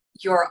up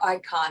your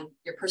icon,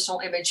 your personal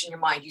image in your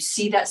mind. You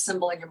see that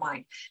symbol in your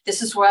mind.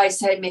 This is why I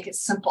say make it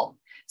simple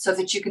so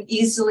that you can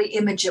easily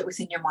image it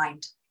within your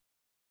mind.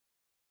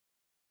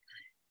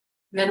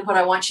 And then what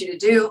I want you to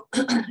do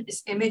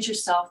is image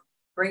yourself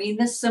bringing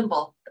this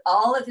symbol,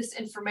 all of this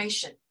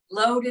information,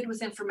 loaded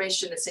with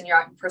information that's in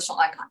your personal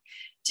icon,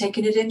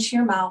 taking it into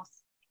your mouth,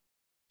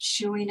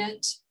 chewing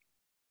it,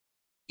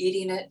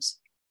 eating it,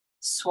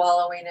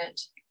 swallowing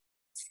it,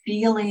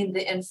 feeling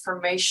the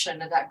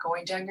information of that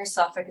going down your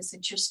esophagus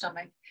into your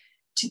stomach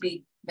to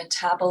be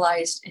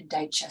metabolized and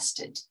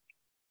digested.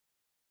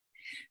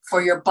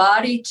 For your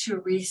body to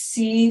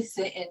receive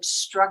the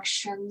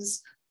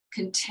instructions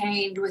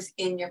contained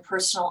within your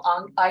personal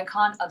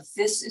icon of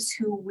this is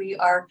who we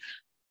are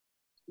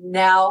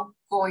now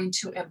going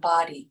to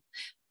embody.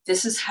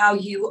 This is how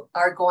you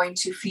are going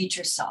to feed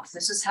yourself.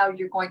 This is how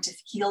you're going to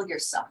heal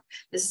yourself.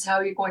 This is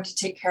how you're going to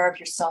take care of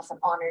yourself and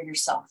honor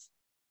yourself.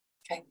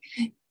 Okay.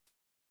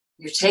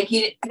 You're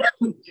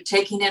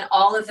taking in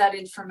all of that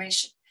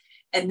information.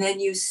 And then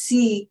you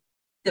see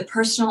the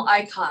personal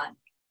icon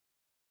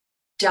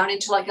down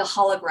into like a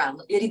hologram,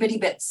 itty bitty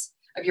bits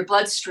of your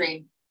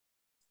bloodstream,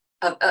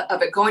 of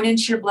it going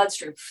into your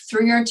bloodstream,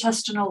 through your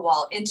intestinal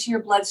wall, into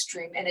your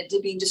bloodstream, and it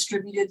being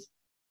distributed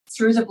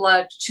through the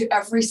blood to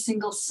every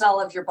single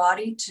cell of your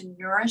body to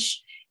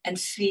nourish and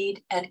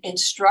feed and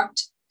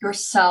instruct your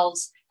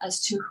cells as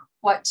to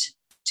what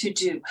to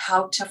do,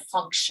 how to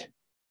function,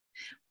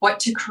 what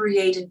to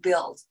create and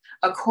build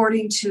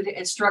according to the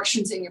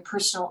instructions in your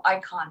personal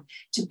icon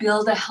to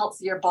build a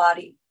healthier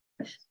body,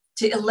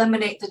 to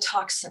eliminate the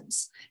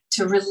toxins,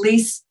 to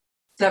release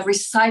the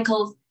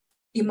recycled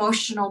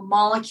emotional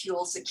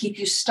molecules that keep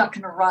you stuck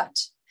in a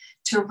rut,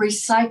 to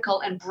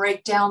recycle and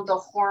break down the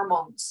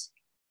hormones,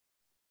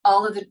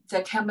 all of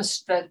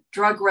the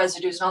drug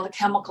residues and all the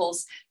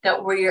chemicals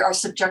that we are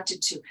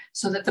subjected to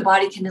so that the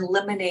body can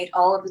eliminate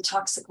all of the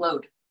toxic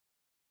load.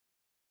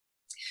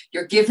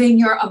 You're giving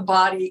your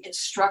body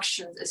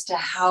instructions as to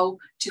how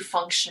to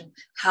function,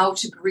 how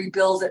to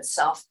rebuild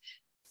itself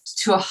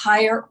to a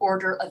higher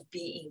order of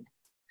being,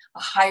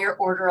 a higher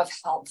order of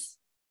health.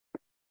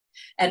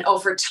 And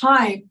over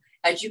time,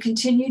 as you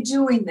continue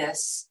doing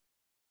this,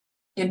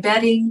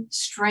 embedding,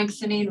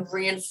 strengthening,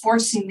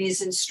 reinforcing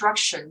these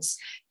instructions,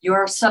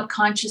 your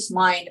subconscious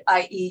mind,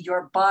 i.e.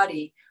 your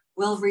body,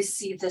 will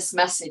receive this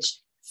message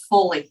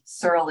fully,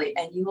 thoroughly,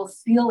 and you will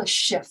feel a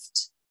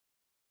shift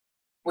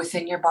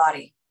within your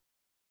body.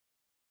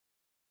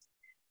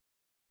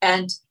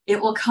 And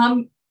it will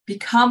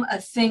become a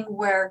thing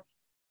where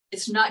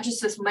it's not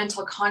just this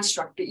mental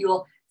construct, but you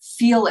will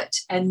feel it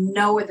and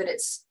know that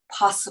it's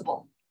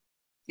possible.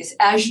 Because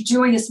as you're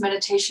doing this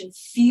meditation,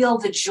 feel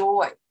the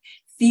joy,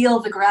 feel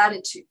the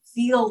gratitude,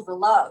 feel the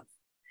love.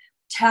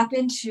 Tap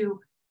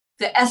into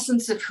the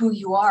essence of who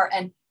you are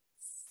and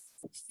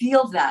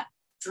feel that.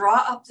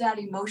 Draw up that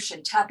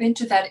emotion, tap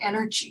into that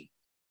energy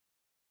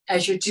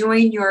as you're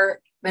doing your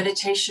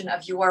meditation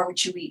of you are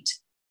what you eat.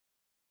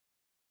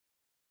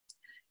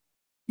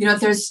 You know,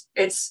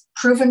 it's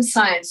proven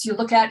science. You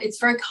look at,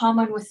 it's very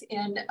common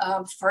within,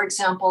 for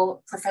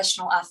example,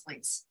 professional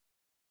athletes.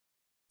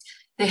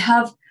 They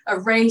have a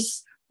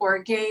race or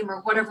a game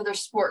or whatever their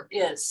sport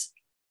is,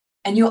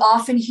 and you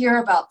often hear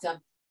about them.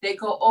 They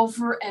go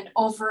over and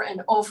over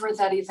and over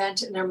that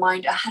event in their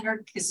mind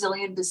 100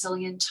 gazillion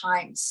bazillion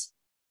times.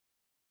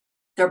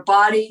 Their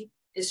body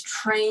is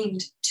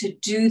trained to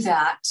do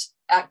that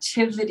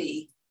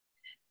activity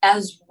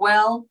as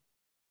well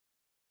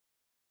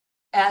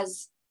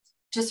as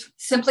just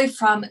simply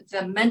from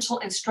the mental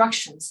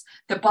instructions.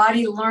 The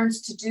body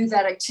learns to do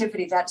that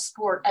activity, that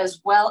sport,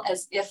 as well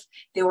as if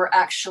they were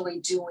actually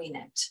doing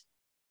it.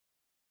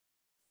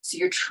 So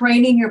you're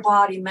training your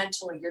body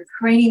mentally, you're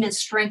training and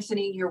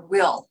strengthening your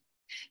will,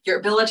 your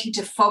ability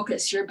to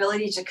focus, your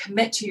ability to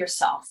commit to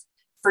yourself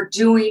for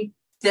doing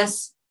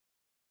this,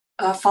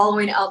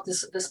 following out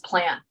this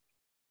plan.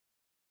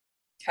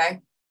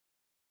 Okay.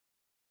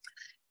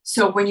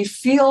 So when you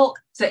feel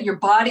that your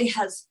body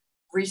has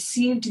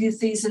received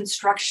these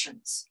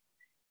instructions,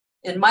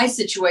 in my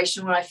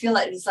situation, when I feel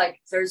it, it's like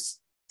there's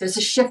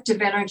a shift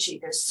of energy.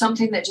 There's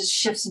something that just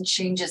shifts and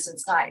changes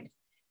inside.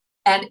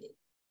 And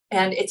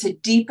it's a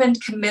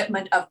deepened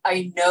commitment of,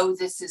 I know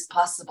this is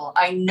possible.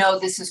 I know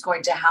this is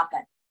going to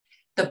happen.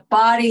 The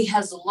body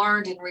has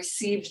learned and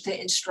received the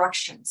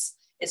instructions.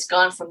 It's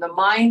gone from the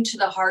mind to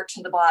the heart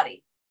to the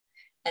body.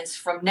 And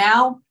from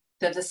now,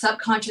 the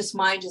subconscious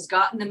mind has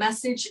gotten the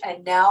message,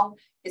 and now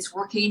it's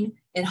working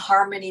in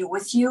harmony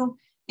with you,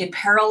 in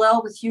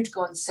parallel with you, to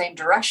go in the same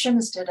direction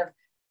instead of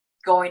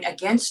going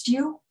against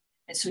you.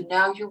 And so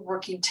now you're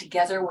working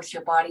together with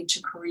your body to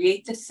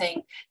create the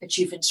thing that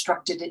you've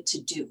instructed it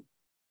to do,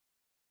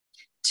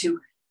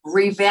 to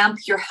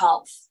revamp your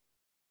health,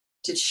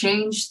 to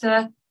change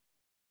the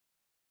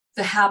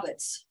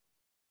habits,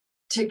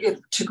 to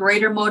give to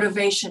greater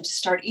motivation, to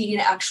start eating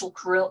actual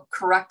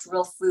correct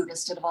real food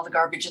instead of all the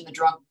garbage and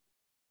the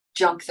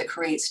junk that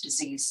creates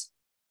disease.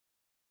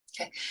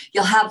 Okay,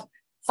 you'll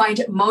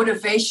find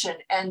motivation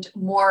and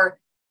more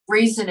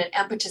reason and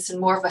impetus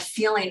and more of a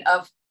feeling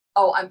of,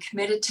 oh, I'm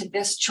committed to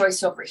this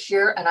choice over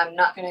here, and I'm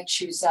not going to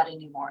choose that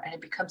anymore. And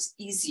it becomes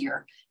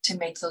easier to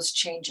make those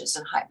changes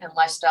in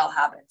lifestyle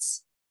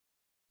habits.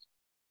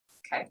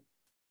 Okay.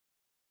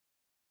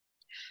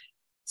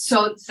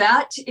 So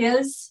that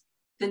is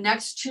the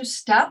next two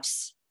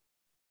steps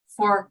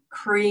for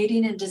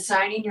creating and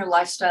designing your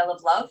lifestyle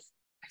of love.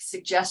 I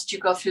suggest you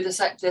go through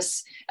this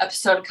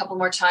episode a couple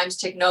more times,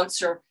 take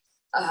notes or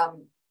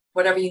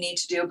whatever you need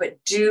to do, but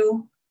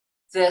do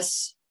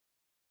this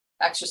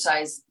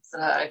exercise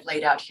that I've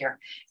laid out here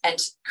and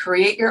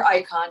create your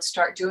icon,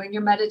 start doing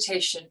your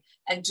meditation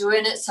and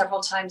doing it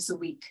several times a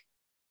week.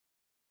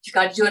 You've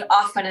got to do it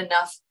often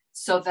enough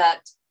so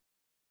that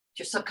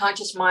your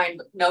subconscious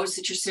mind knows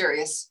that you're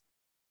serious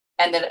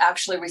and that it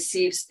actually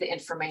receives the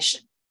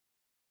information.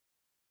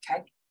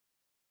 Okay.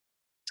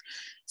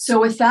 So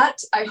with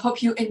that, I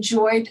hope you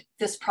enjoyed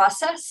this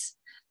process.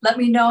 Let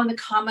me know in the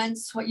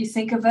comments what you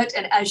think of it.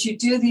 And as you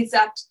do these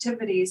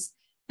activities,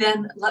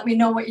 then let me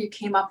know what you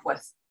came up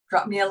with.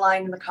 Drop me a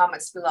line in the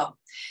comments below,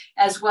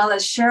 as well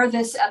as share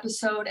this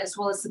episode as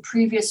well as the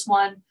previous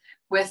one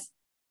with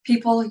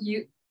people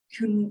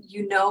who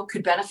you know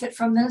could benefit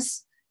from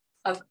this,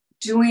 of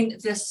doing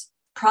this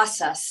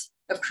process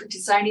of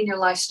designing your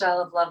lifestyle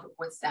of love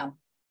with them.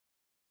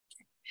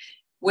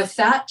 With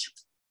that,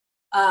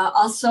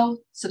 also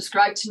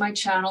subscribe to my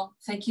channel.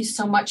 Thank you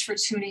so much for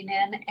tuning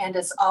in. And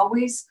as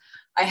always,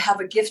 I have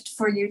a gift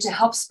for you to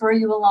help spur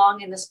you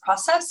along in this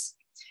process.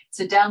 It's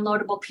a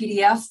downloadable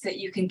PDF that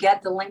you can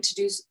get. The link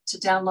to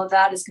download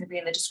that is going to be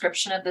in the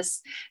description of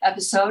this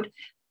episode.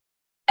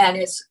 And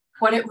it's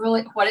what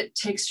it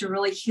takes to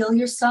really heal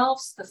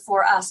yourselves, the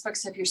 4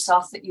 aspects of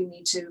yourself that you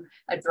need to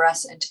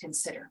address and to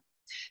consider.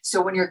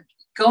 So when you're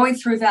going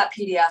through that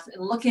PDF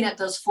and looking at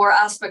those 4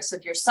 aspects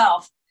of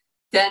yourself,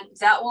 then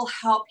that will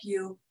help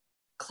you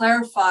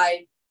clarify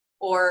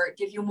or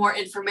give you more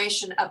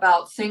information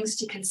about things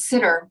to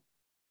consider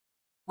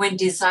when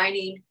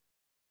designing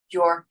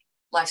your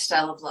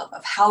lifestyle of love,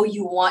 of how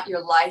you want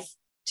your life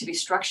to be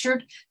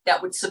structured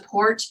that would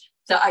support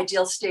the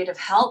ideal state of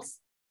health,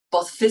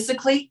 both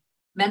physically,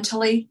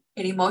 mentally,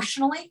 and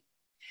emotionally.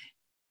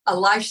 A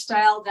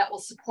lifestyle that will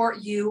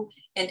support you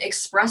in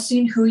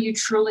expressing who you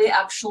truly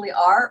actually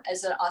are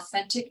as an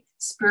authentic,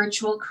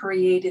 spiritual,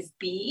 creative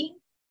being.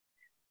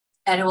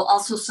 And it will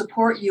also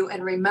support you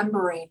in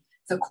remembering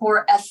the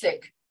core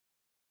ethic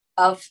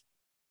of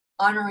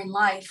honoring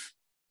life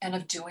and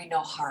of doing no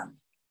harm.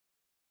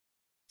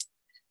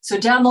 So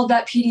download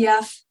that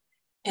PDF,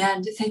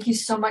 and thank you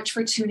so much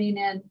for tuning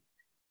in.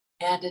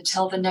 And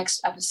until the next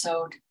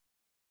episode,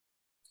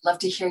 love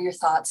to hear your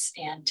thoughts,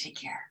 and take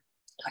care.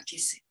 Talk to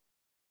you soon.